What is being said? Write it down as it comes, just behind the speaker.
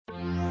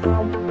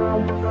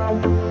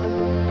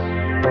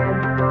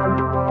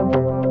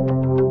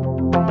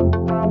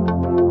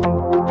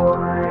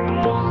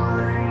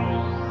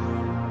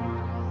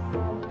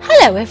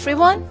Hello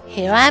everyone,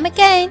 here I am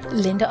again,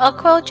 Linda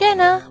Ockwell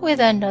Jenner with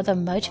another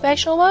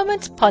Motivational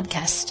Moments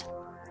podcast.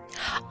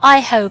 I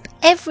hope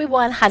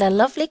everyone had a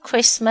lovely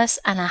Christmas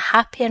and a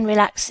happy and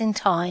relaxing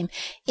time,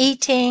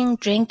 eating,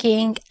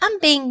 drinking and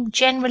being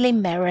generally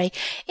merry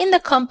in the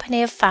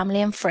company of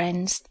family and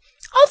friends.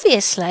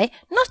 Obviously,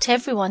 not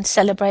everyone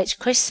celebrates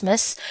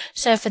Christmas,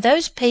 so for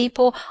those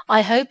people,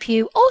 I hope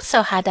you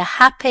also had a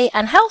happy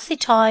and healthy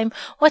time,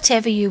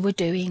 whatever you were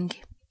doing.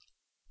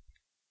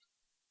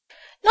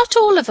 Not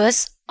all of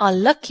us are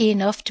lucky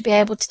enough to be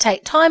able to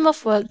take time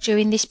off work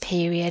during this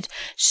period,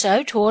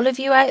 so to all of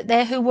you out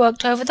there who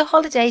worked over the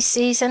holiday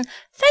season,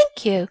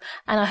 thank you,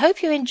 and I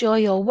hope you enjoy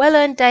your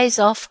well-earned days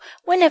off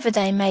whenever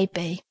they may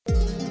be.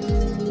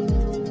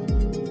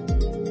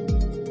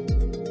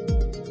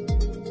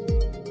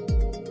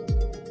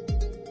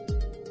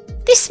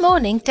 This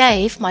morning,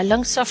 Dave, my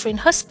long-suffering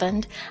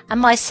husband, and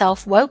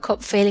myself woke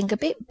up feeling a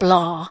bit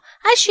blah,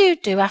 as you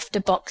do after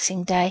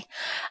Boxing Day,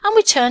 and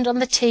we turned on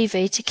the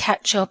TV to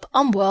catch up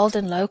on world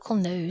and local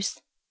news.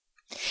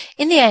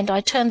 In the end, I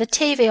turned the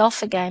TV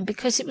off again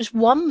because it was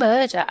one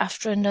murder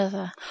after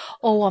another,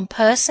 or one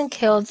person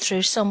killed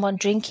through someone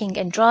drinking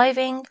and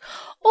driving,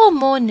 or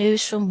more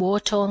news from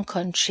war-torn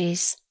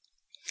countries.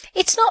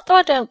 It's not that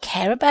I don't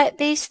care about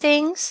these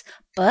things,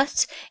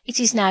 but it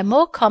is now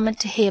more common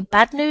to hear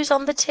bad news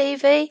on the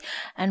TV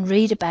and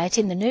read about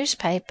in the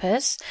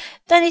newspapers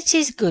than it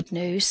is good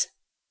news.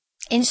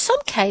 In some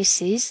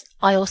cases,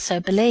 I also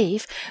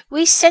believe,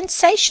 we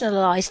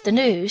sensationalise the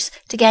news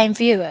to gain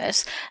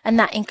viewers, and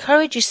that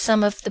encourages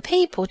some of the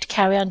people to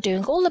carry on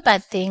doing all the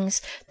bad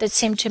things that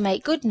seem to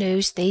make good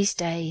news these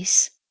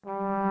days.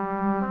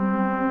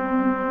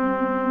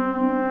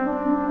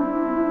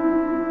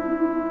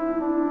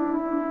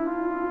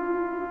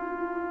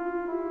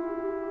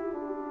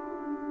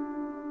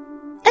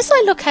 As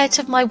I look out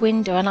of my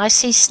window and I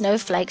see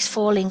snowflakes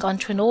falling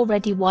onto an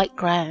already white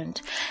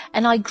ground,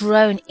 and I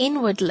groan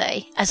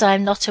inwardly as I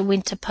am not a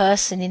winter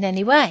person in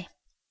any way.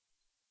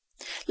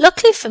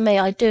 Luckily for me,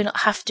 I do not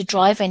have to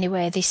drive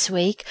anywhere this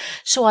week,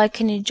 so I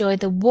can enjoy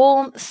the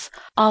warmth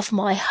of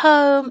my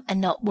home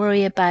and not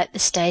worry about the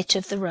state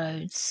of the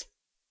roads.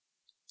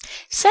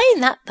 Saying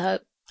that though,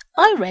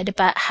 I read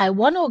about how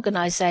one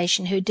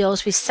organisation who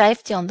deals with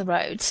safety on the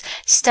roads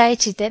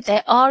stated that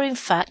there are in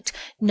fact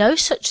no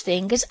such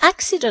thing as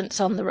accidents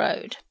on the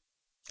road.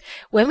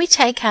 When we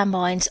take our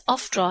minds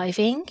off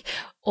driving,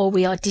 or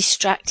we are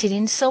distracted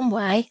in some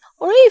way,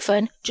 or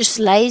even just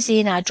lazy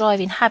in our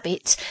driving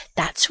habits,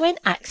 that's when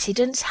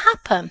accidents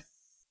happen.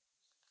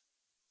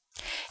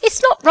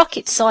 It's not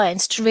rocket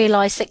science to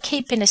realise that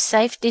keeping a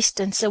safe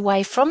distance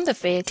away from the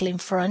vehicle in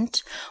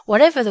front,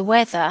 whatever the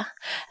weather,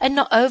 and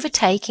not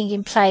overtaking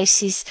in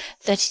places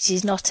that it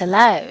is not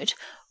allowed,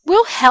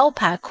 will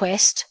help our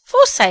quest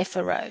for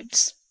safer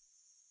roads.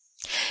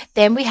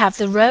 Then we have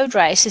the road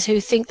racers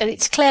who think that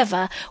it's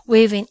clever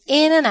weaving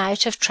in and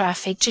out of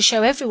traffic to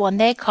show everyone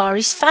their car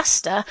is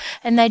faster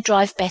and they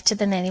drive better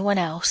than anyone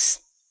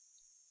else.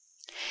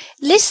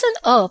 Listen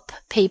up,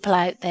 people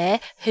out there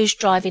whose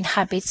driving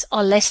habits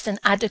are less than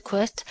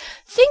adequate.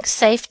 Think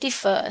safety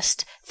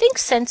first, think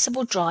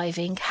sensible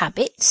driving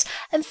habits,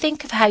 and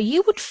think of how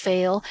you would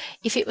feel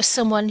if it was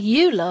someone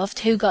you loved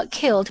who got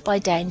killed by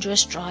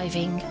dangerous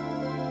driving.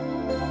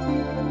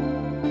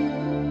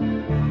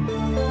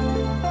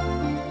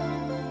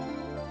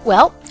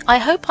 Well, I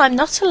hope I'm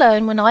not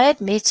alone when I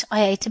admit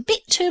I ate a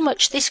bit too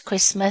much this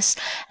Christmas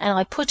and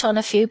I put on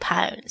a few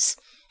pounds.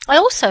 I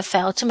also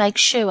failed to make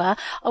sure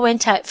I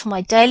went out for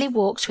my daily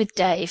walks with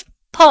Dave,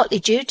 partly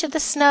due to the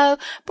snow,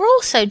 but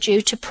also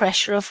due to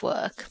pressure of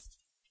work.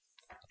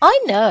 I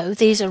know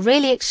these are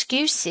really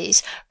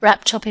excuses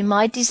wrapped up in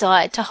my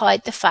desire to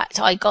hide the fact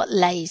I got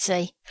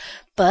lazy,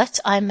 but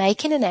I'm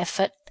making an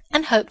effort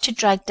and hope to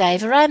drag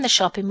Dave around the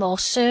shopping mall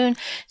soon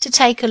to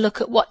take a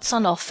look at what's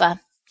on offer.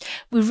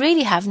 We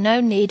really have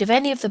no need of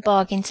any of the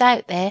bargains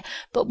out there,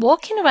 but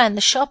walking around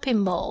the shopping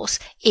malls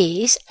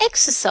is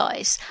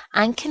exercise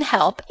and can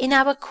help in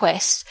our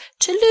quest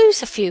to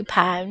lose a few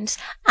pounds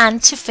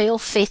and to feel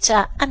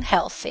fitter and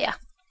healthier.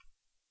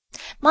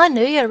 My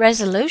New Year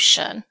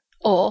resolution,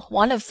 or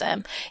one of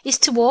them, is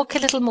to walk a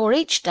little more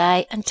each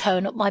day and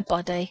tone up my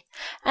body,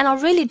 and I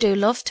really do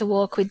love to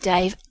walk with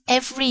Dave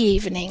every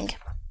evening.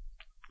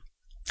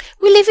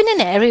 We live in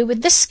an area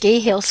with the ski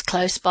hills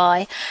close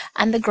by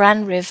and the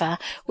Grand River,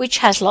 which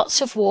has lots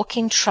of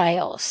walking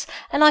trails,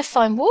 and I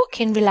find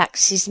walking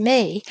relaxes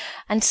me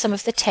and some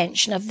of the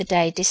tension of the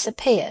day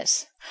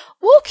disappears.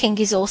 Walking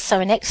is also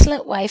an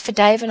excellent way for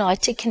Dave and I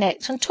to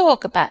connect and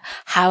talk about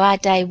how our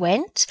day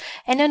went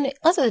and any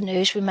other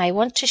news we may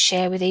want to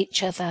share with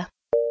each other.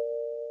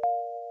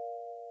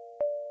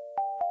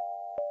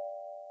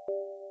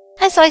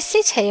 As I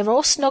sit here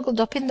all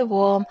snuggled up in the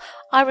warm,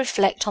 I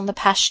reflect on the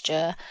past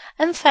year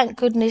and thank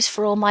goodness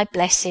for all my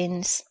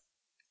blessings.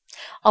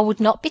 I would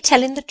not be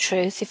telling the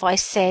truth if I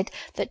said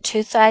that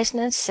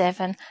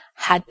 2007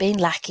 had been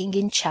lacking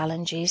in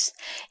challenges.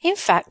 In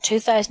fact,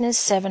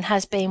 2007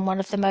 has been one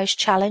of the most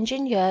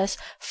challenging years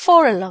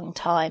for a long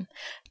time.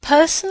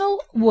 Personal,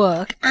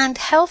 work and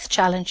health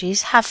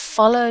challenges have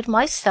followed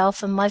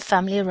myself and my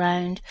family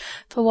around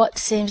for what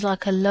seems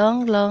like a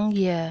long, long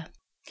year.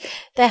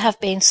 There have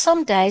been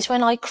some days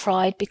when I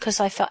cried because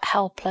I felt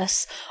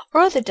helpless,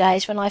 or other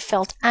days when I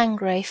felt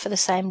angry for the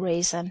same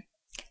reason.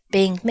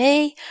 Being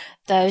me,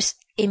 those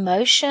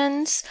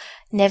emotions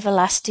never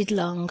lasted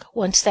long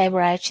once they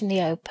were out in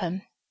the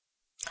open.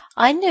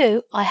 I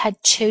knew I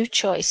had two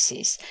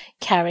choices,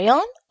 carry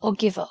on or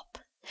give up.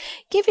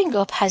 Giving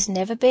up has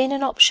never been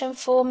an option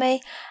for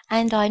me,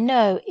 and I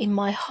know in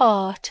my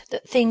heart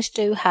that things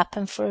do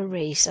happen for a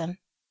reason.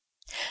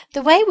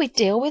 The way we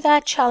deal with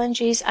our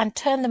challenges and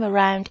turn them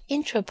around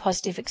into a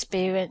positive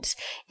experience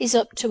is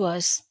up to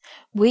us.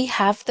 We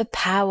have the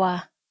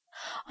power.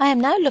 I am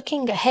now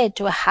looking ahead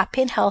to a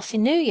happy and healthy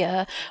new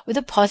year with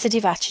a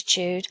positive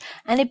attitude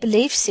and a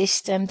belief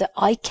system that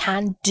I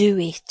can do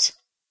it.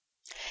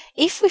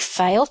 If we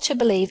fail to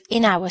believe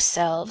in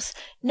ourselves,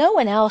 no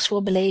one else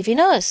will believe in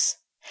us.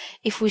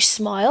 If we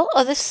smile,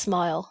 others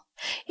smile.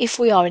 If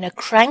we are in a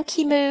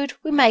cranky mood,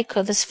 we make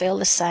others feel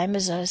the same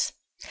as us.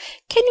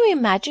 Can you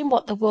imagine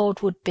what the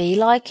world would be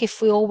like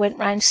if we all went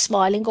round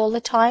smiling all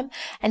the time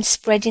and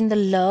spreading the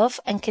love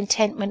and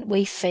contentment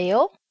we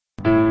feel?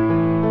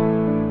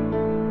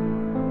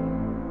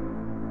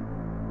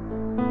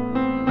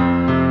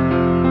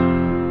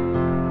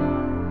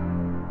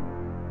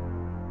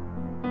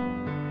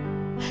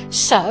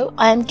 So,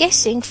 I am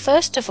guessing,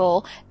 first of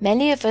all,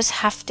 many of us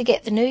have to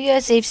get the New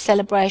Year's Eve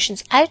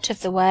celebrations out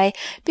of the way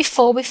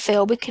before we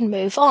feel we can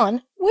move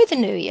on with the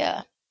New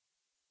Year.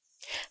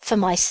 For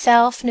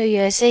myself, New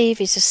Year's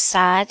Eve is a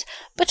sad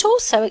but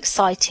also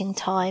exciting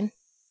time.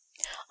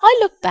 I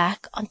look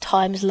back on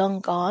times long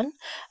gone,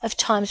 of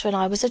times when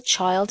I was a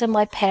child and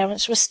my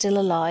parents were still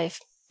alive.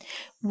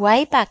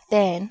 Way back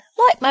then,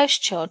 like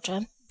most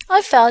children,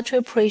 I failed to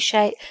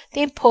appreciate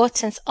the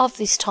importance of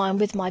this time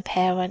with my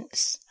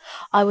parents.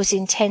 I was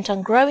intent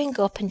on growing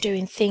up and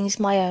doing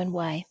things my own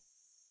way.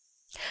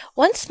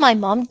 Once my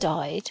mum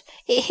died,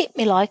 it hit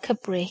me like a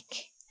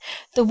brick.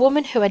 The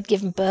woman who had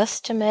given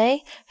birth to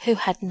me, who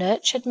had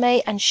nurtured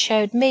me and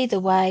showed me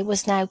the way,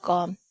 was now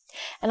gone,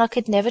 and I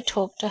could never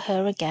talk to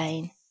her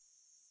again.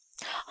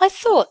 I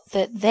thought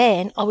that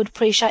then I would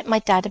appreciate my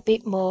dad a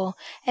bit more,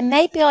 and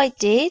maybe I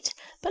did,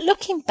 but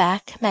looking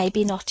back,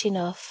 maybe not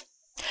enough.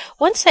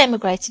 Once I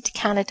emigrated to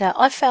Canada,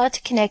 I failed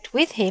to connect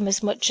with him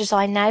as much as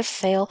I now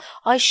feel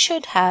I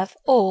should have,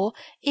 or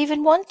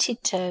even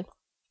wanted to.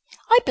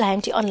 I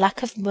blamed it on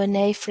lack of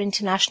money for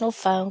international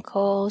phone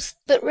calls,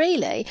 but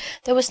really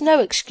there was no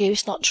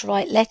excuse not to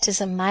write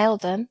letters and mail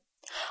them.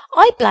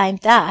 I blamed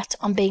that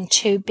on being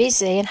too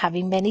busy and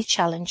having many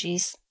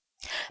challenges.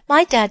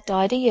 My dad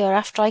died a year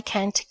after I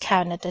came to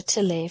Canada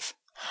to live.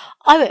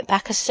 I went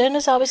back as soon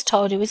as I was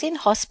told he was in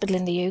hospital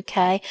in the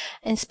UK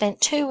and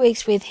spent 2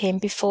 weeks with him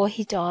before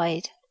he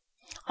died.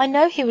 I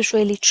know he was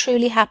really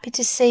truly happy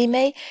to see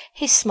me.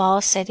 His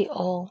smile said it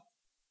all.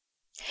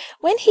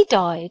 When he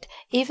died,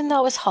 even though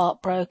I was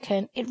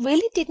heartbroken, it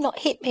really did not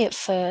hit me at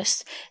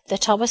first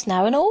that I was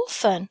now an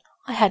orphan.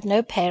 I had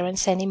no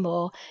parents any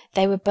more.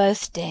 They were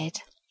both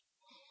dead.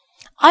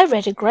 I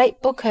read a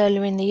great book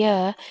earlier in the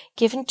year,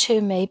 given to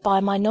me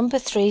by my number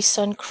 3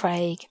 son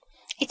Craig.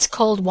 It's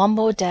called One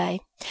More Day,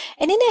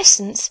 and in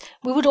essence,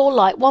 we would all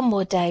like one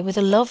more day with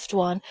a loved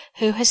one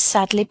who has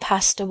sadly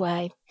passed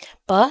away.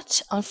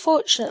 But,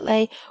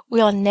 unfortunately, we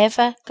are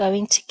never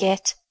going to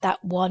get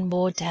that one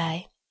more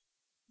day.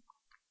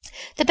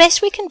 The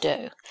best we can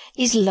do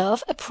is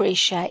love,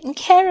 appreciate and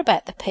care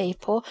about the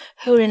people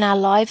who are in our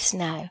lives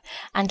now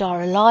and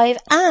are alive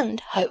and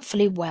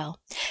hopefully well,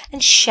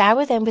 and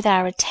shower them with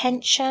our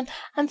attention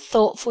and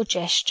thoughtful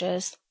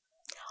gestures.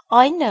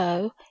 I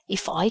know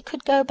if I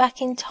could go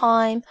back in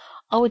time,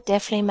 I would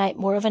definitely make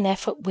more of an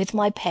effort with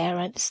my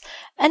parents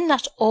and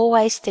not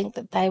always think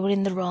that they were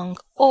in the wrong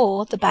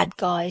or the bad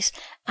guys,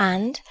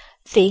 and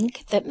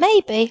think that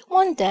maybe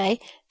one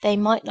day they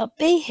might not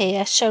be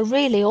here, so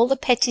really all the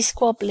petty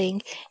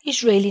squabbling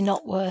is really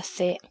not worth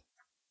it.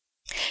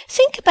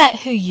 Think about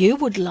who you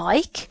would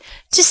like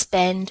to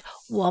spend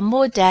one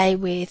more day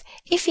with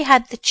if you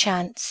had the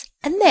chance,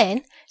 and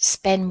then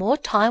spend more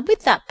time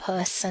with that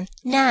person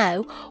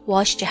now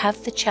whilst you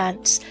have the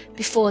chance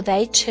before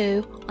they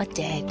too are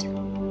dead.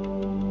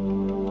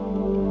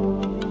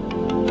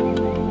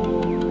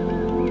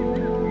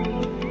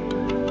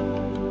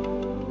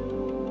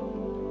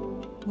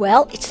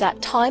 Well, it's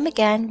that time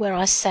again where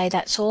I say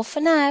that's all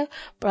for now,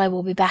 but I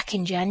will be back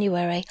in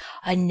January,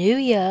 a new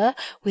year,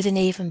 with an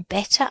even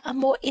better and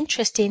more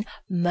interesting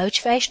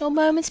Motivational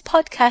Moments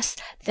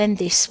podcast than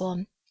this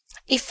one,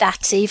 if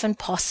that's even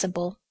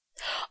possible.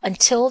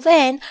 Until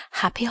then,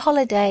 happy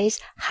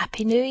holidays,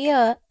 happy new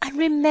year, and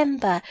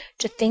remember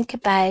to think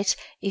about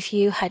if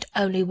you had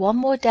only one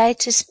more day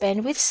to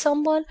spend with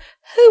someone,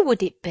 who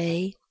would it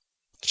be?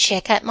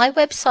 check out my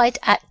website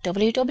at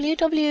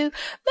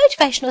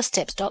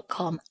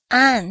www.motivationalsteps.com.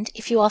 And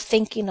if you are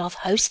thinking of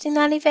hosting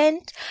an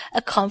event,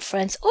 a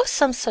conference, or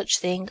some such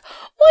thing,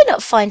 why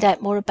not find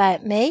out more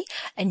about me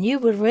and you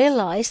will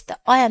realize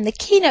that I am the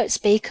keynote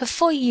speaker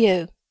for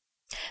you.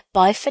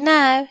 Bye for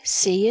now.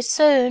 See you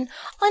soon.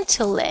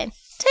 Until then,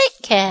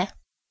 take care.